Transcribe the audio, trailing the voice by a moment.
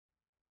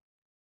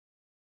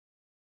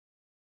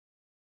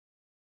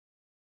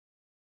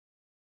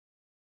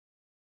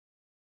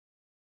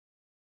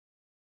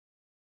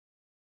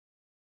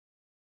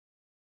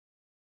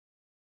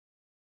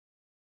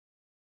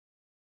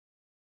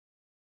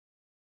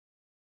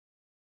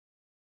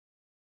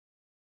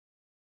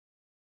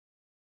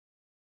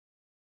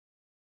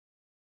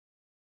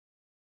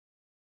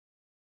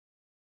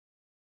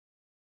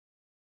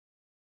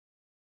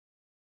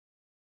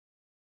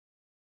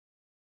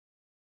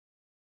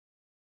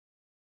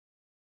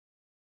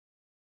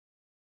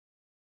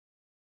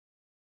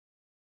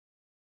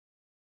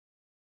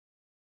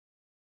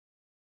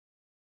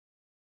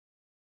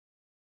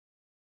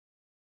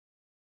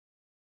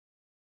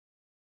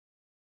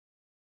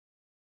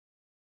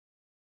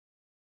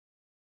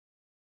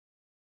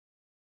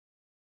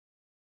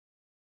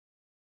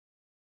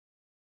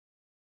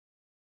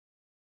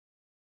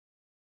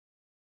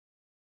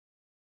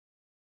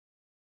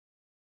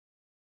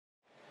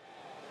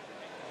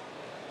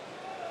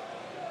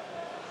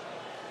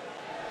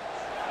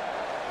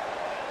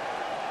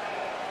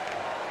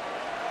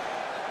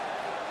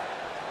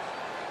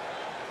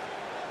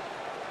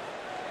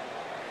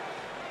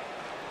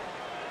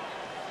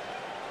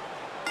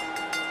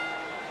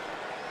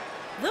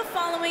The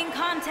following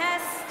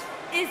contest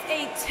is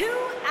a 2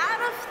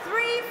 out of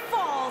 3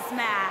 falls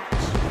match.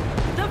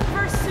 The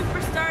first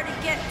superstar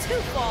to get 2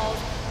 falls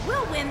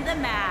will win the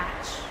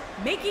match.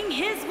 Making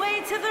his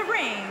way to the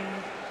ring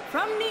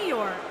from New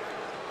York,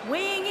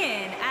 weighing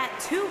in at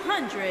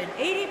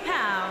 280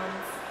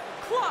 pounds,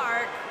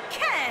 Clark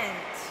Kent.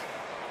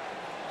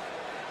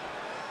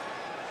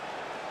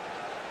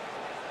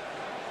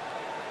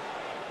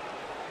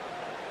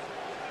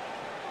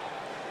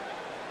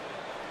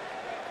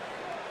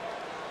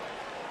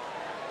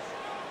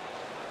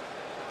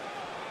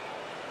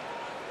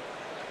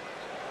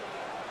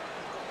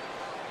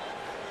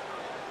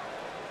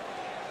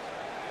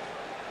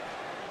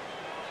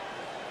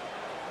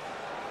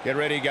 Get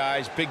ready,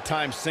 guys.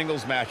 Big-time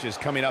singles matches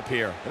coming up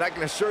here. And I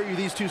can assure you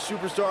these two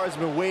superstars have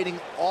been waiting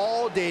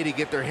all day to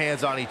get their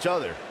hands on each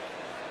other.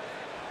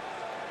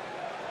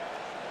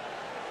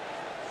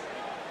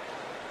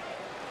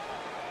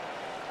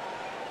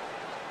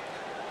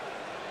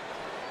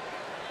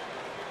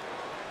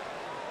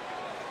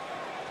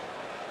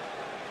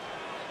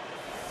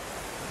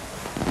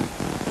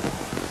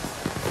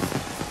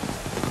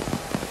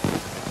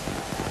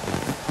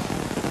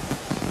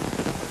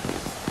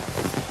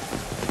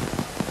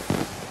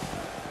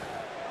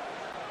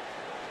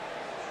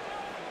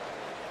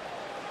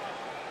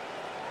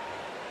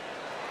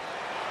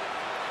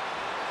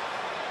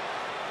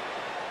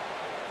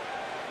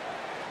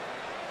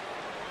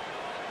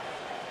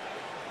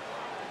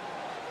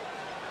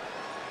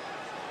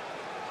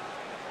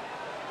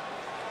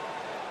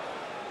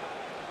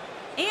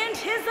 And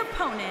his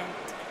opponent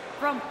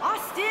from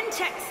Austin,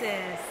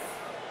 Texas,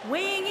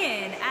 weighing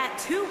in at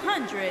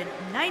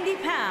 290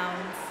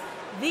 pounds,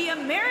 the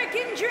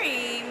American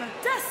Dream,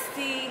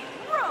 Dusty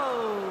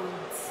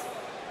Rhodes.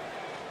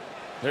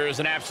 There is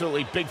an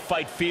absolutely big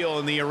fight feel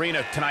in the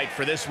arena tonight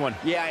for this one.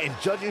 Yeah, and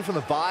judging from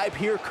the vibe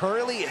here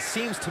currently, it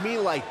seems to me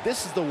like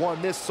this is the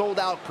one this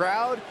sold-out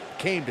crowd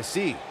came to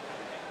see.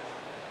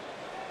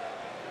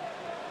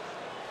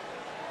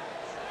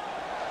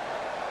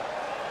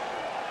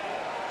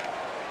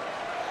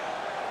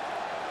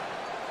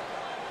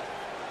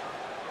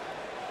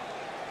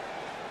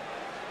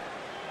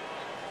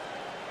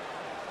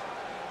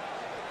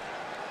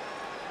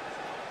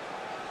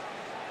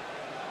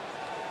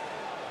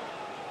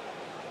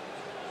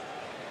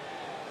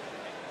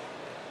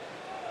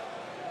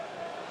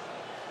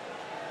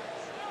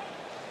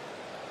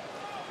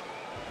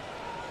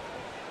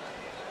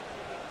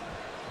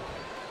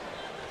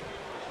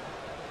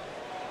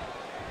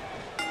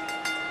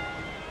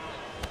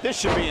 This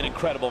should be an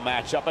incredible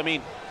matchup. I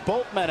mean,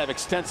 both men have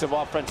extensive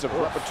offensive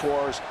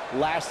repertoires,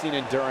 lasting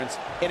endurance,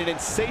 and an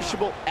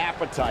insatiable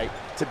appetite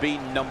to be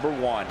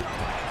 #1.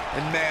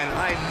 And man,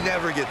 I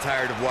never get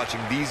tired of watching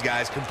these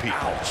guys compete.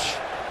 Ouch.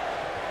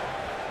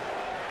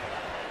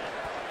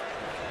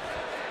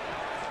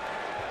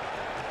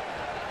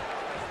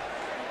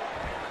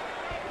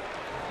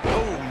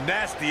 Oh,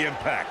 nasty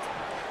impact.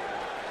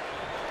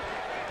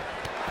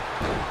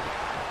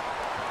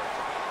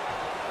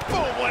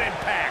 Boom, what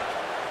impact!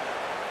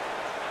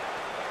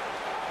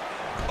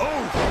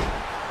 Oh!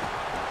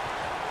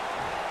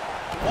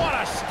 What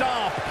a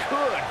stomp!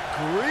 Good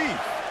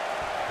grief!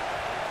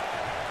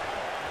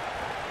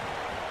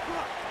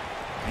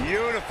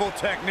 Beautiful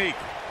technique.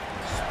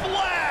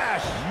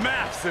 Splash!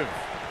 Massive.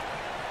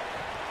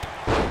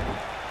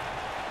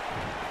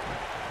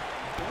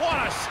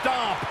 What a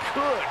stomp!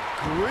 Good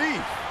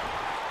grief!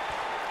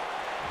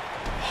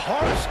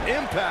 Harsh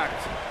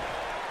impact.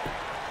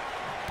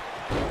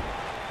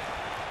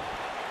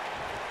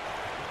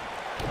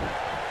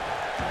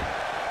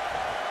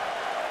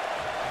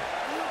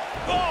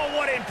 Oh,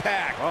 what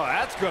impact! Oh,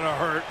 that's gonna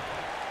hurt.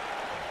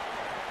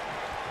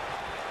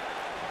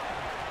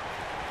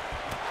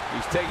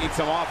 He's taking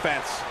some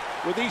offense.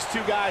 With these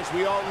two guys,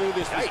 we all knew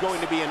this was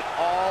going to be an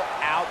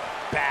all-out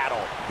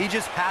battle. He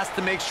just has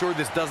to make sure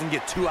this doesn't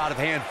get too out of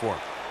hand for him.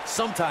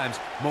 Sometimes,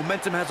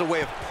 momentum has a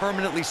way of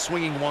permanently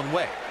swinging one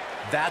way.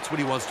 That's what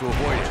he wants to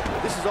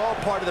avoid. This is all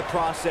part of the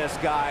process,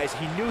 guys.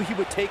 He knew he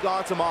would take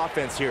on some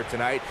offense here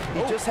tonight.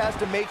 He just has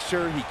to make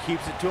sure he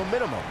keeps it to a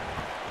minimum.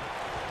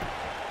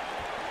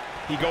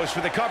 He goes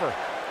for the cover.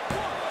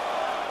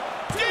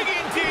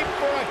 Digging deep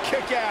for a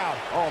kick out.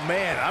 Oh,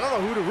 man, I don't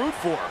know who to root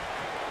for.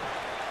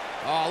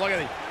 Oh, look at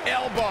the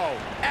elbow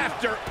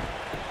after.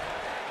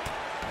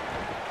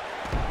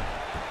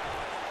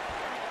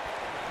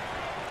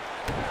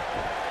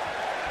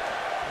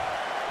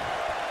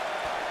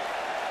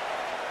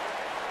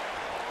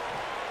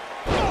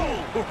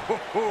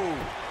 Oh!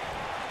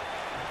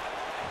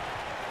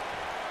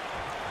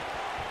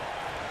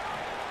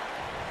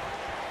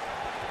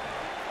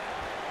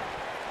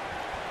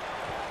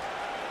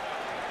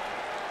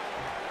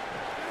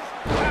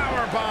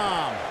 Power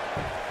bomb.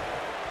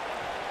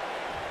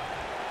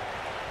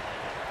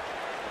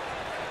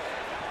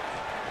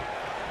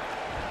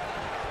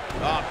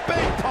 A big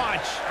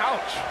punch.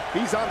 Ouch.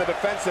 He's on the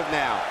defensive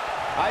now.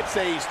 I'd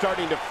say he's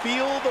starting to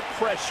feel the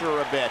pressure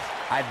a bit.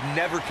 I'd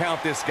never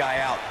count this guy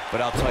out,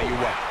 but I'll tell you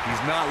what,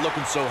 he's not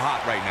looking so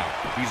hot right now.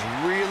 He's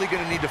really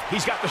going to need to...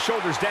 He's got the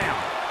shoulders down.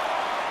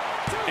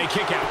 A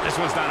kick out. This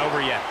one's not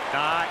over yet.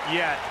 Not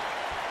yet.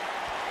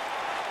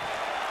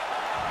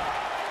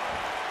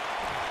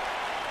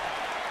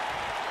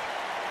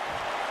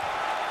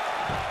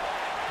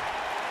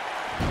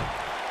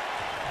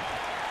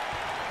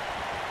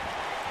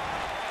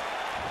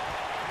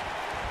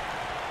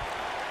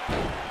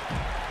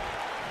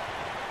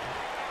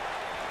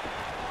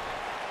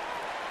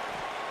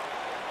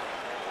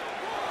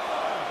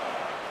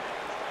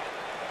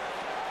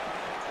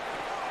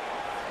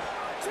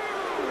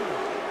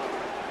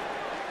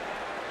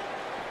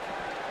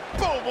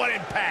 Boom, what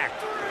impact!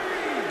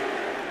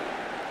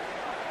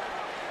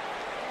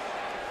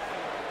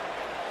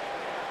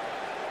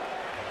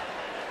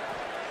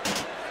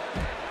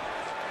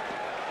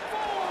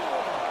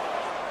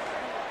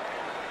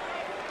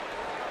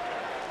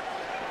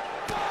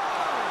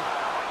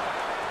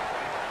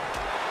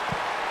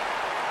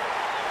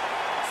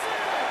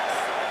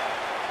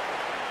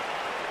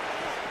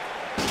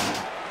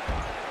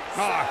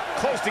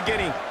 Close to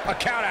getting a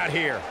count out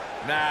here.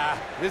 Nah,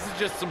 this is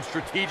just some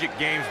strategic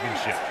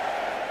gamesmanship.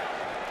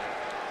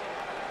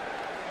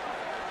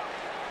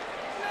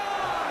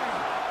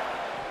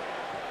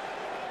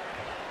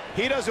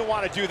 He doesn't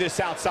want to do this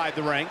outside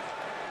the ring.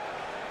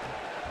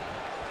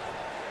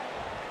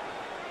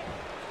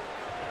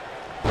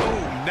 Ooh,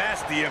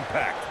 nasty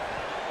impact.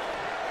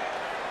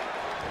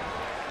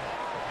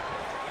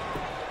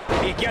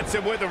 He gets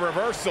him with a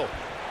reversal.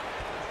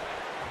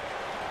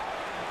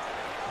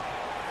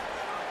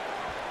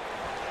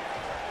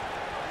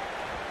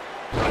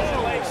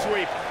 Oh, leg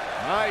sweep.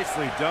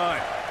 Nicely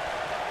done.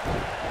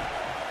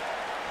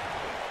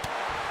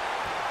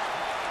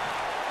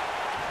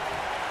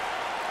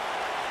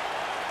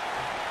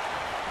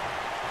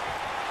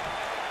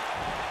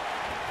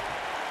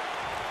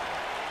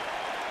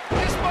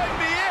 This might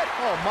be it.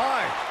 Oh,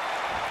 my.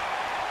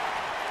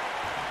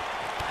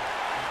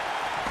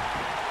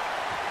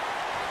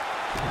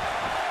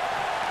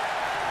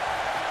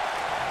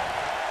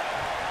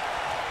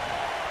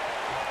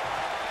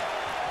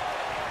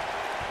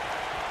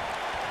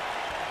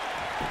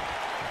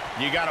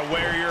 You got to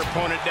wear your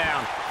opponent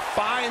down.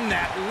 Find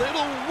that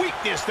little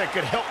weakness that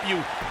could help you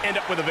end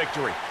up with a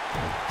victory.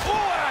 Oh,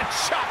 and a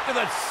chop to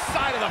the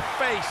side of the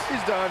face.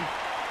 He's done.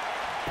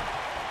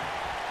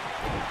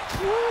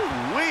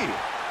 Woo-wee.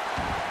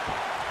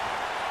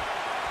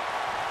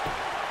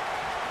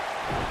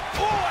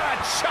 Oh, and a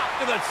chop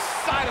to the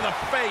side of the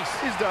face.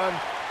 He's done.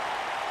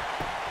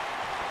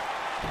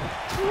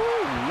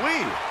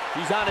 Woo-wee.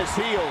 He's on his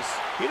heels.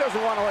 He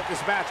doesn't want to let this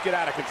match get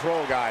out of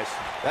control, guys.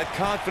 That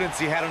confidence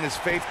he had on his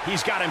face.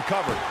 He's got him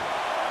covered.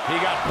 He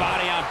got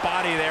body on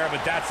body there,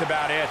 but that's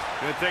about it.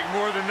 Gonna take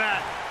more than that.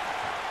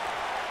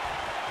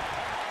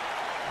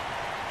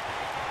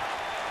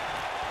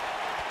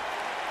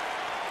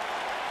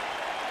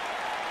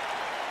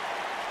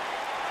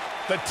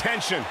 The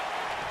tension,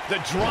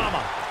 the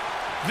drama.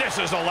 This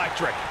is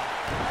electric.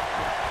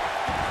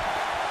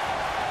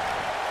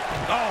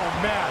 Oh,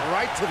 man,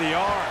 right to the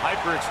arm.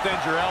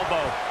 Hyperextend your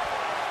elbow.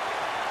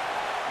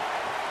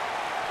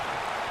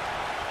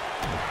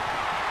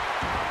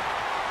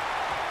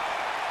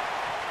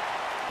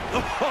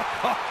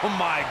 Oh,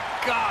 my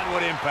God,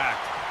 what impact.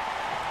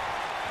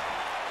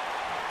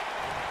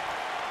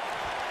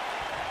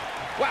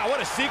 Wow,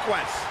 what a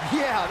sequence.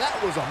 Yeah, that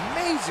was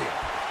amazing.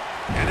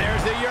 And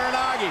there's the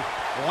Uranagi.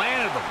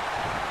 Landed him.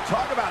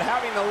 Talk about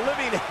having the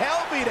living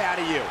hell beat out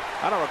of you.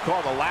 I don't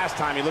recall the last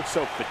time he looked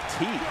so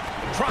fatigued.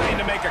 Trying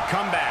to make a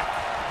comeback.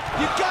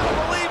 You gotta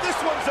believe this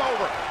one's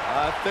over.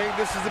 I think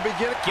this is the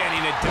beginning.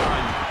 Getting it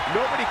done.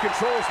 Nobody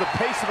controls the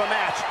pace of a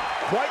match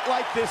quite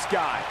like this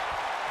guy.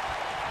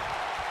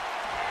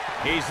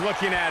 He's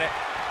looking at it.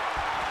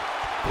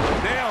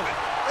 Nailed it.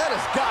 That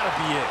has got to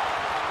be it.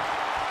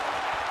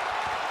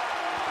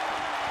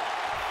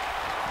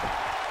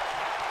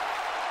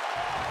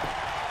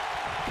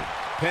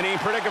 Pinning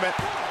predicament.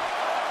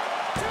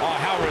 Oh,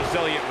 how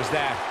resilient was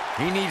that?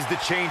 He needs to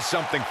change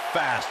something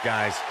fast,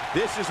 guys.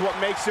 This is what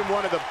makes him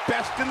one of the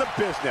best in the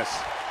business.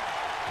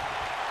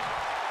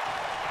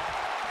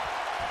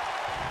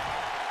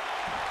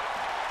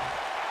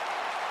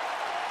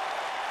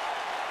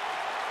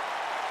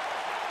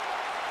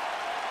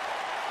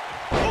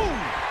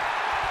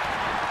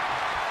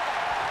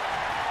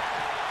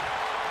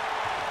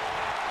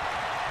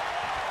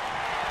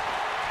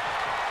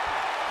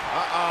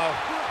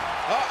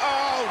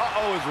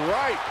 Uh-oh is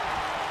right.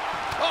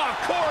 Oh,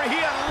 Corey, he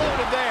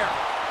unloaded there.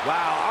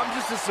 Wow, I'm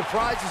just as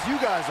surprised as you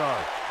guys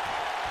are.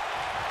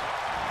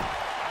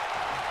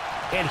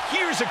 And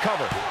here's a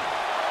cover.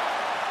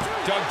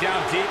 Dug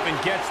down deep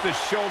and gets the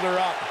shoulder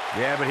up.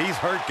 Yeah, but he's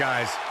hurt,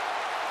 guys.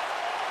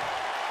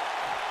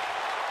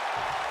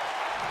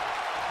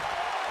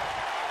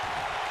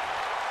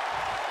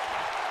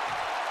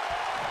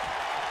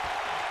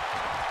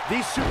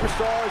 These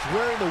superstars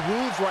wearing the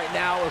wounds right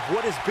now of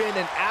what has been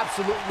an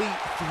absolutely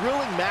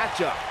thrilling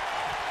matchup.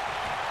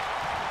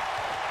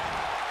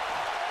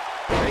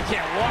 They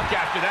can't walk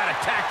after that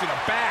attack to the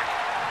back.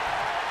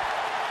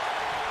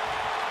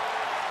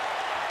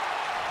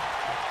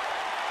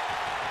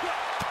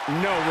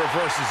 No,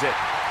 reverses it.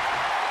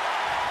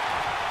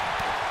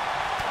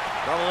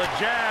 Couple of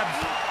jabs.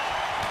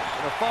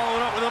 Gonna follow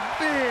it up with a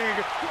big...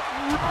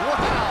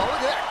 Wow,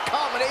 look at that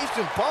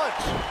combination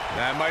punch.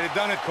 That might have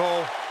done it,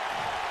 Cole.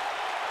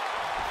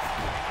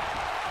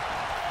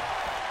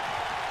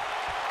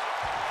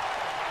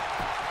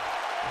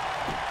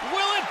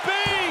 Will it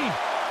be?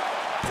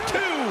 2.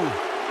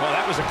 Well,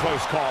 that was a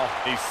close call.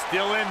 He's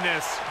still in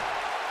this.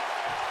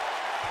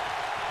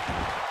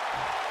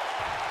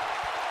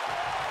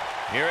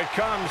 Here it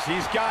comes.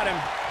 He's got him.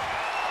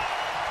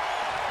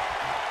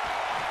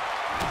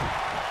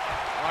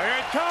 Here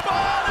it comes.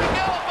 Falling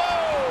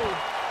elbow.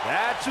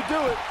 That should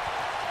do it.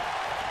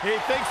 He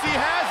thinks he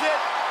has it.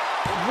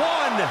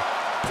 1,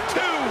 2.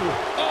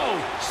 Oh,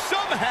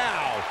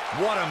 somehow.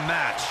 What a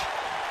match.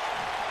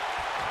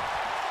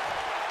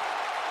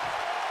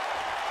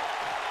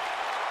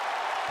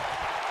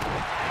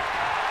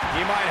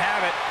 He might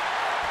have it.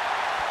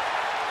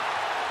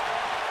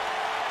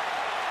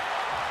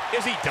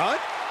 Is he done?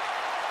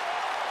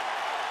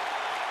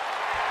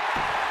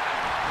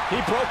 He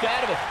broke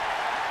out of it.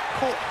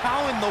 Cole,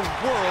 how in the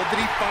world did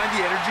he find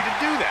the energy to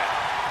do that?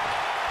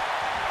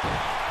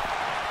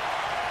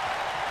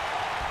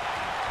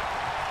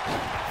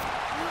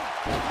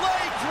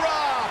 Leg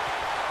drop.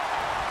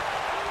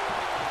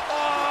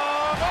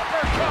 Oh,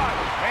 uppercut.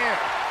 Man.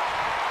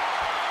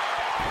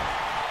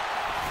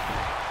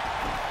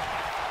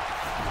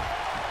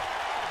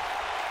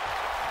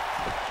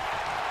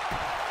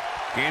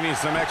 Gaining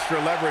some extra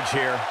leverage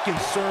here.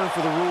 Concern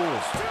for the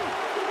rules.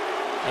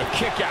 A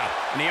kick out,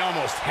 and he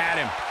almost had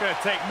him. Gonna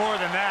take more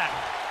than that.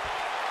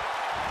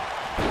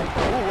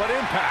 Ooh, what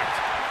impact.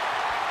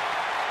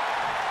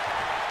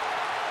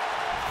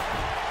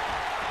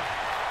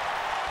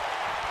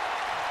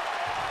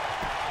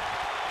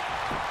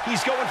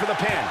 He's going for the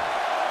pin.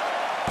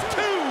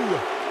 2,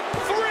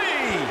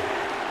 3.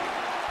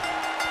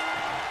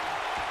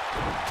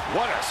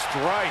 What a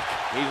strike.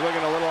 He's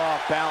looking a little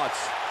off balance.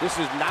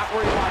 This is not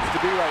where he wants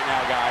to be right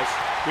now, guys.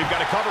 We've got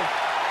to cover.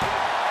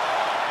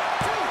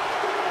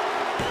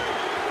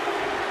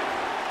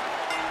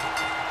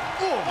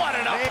 What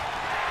an up.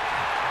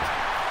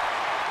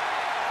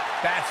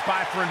 Bad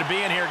spot for him to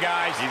be in here,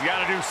 guys. He's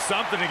got to do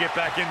something to get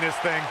back in this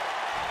thing.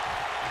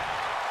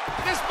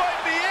 This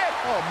might be it.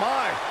 Oh,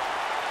 my.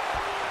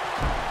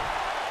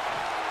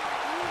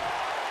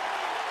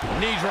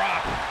 Knee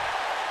drop.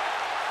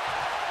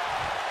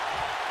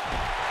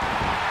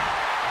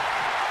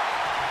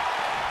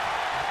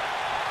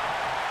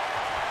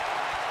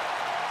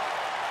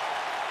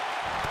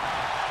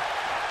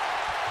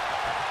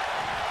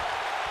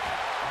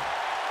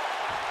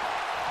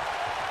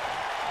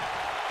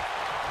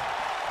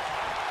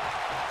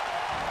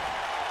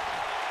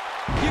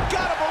 You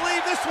gotta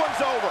believe this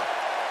one's over.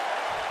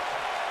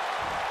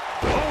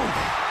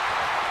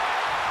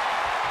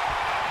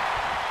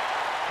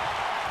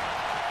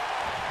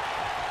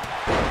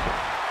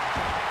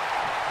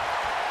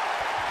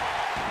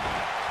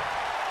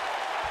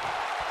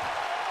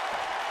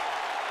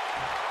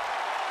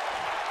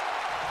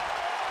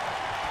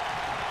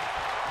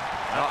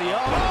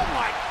 Oh,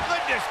 my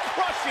goodness,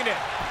 crushing it.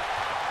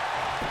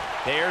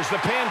 There's the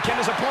pin. Can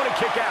his opponent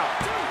kick out?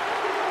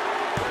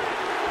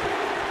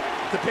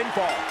 The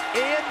pinfall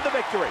and the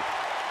victory.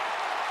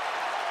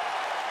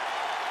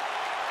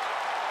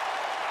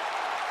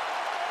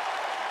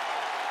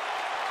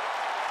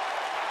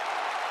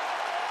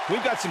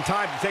 We've got some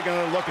time to take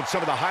another look at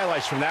some of the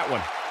highlights from that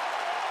one.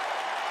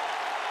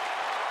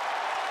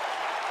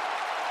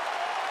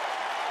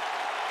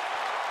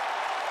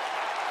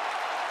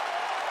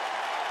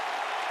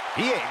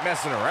 He ain't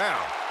messing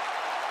around.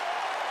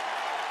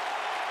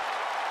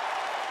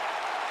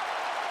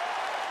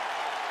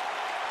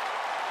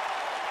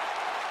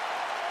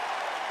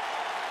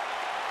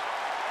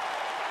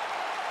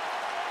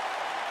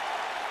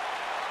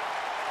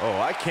 Oh,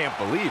 I can't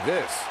believe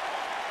this.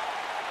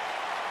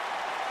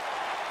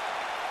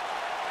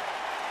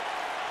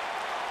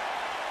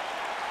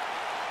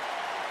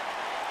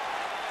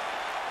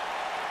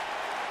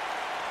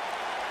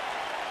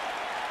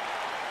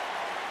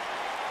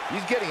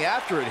 He's getting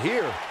after it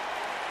here.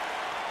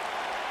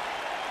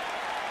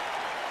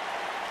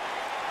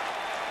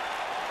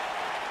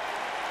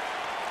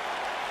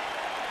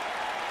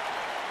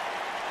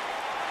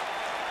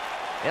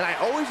 And I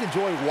always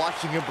enjoy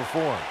watching him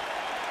perform.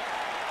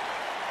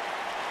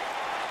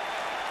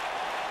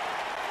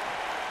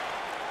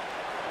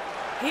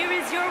 Here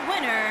is your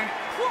winner,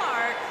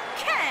 Clark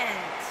Kent.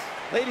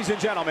 Ladies and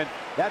gentlemen,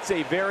 that's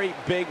a very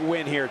big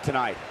win here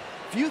tonight.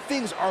 Few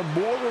things are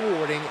more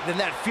rewarding than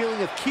that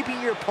feeling of keeping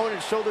your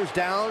opponent's shoulders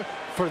down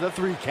for the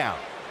 3 count.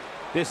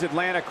 This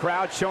Atlanta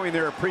crowd showing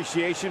their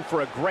appreciation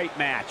for a great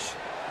match.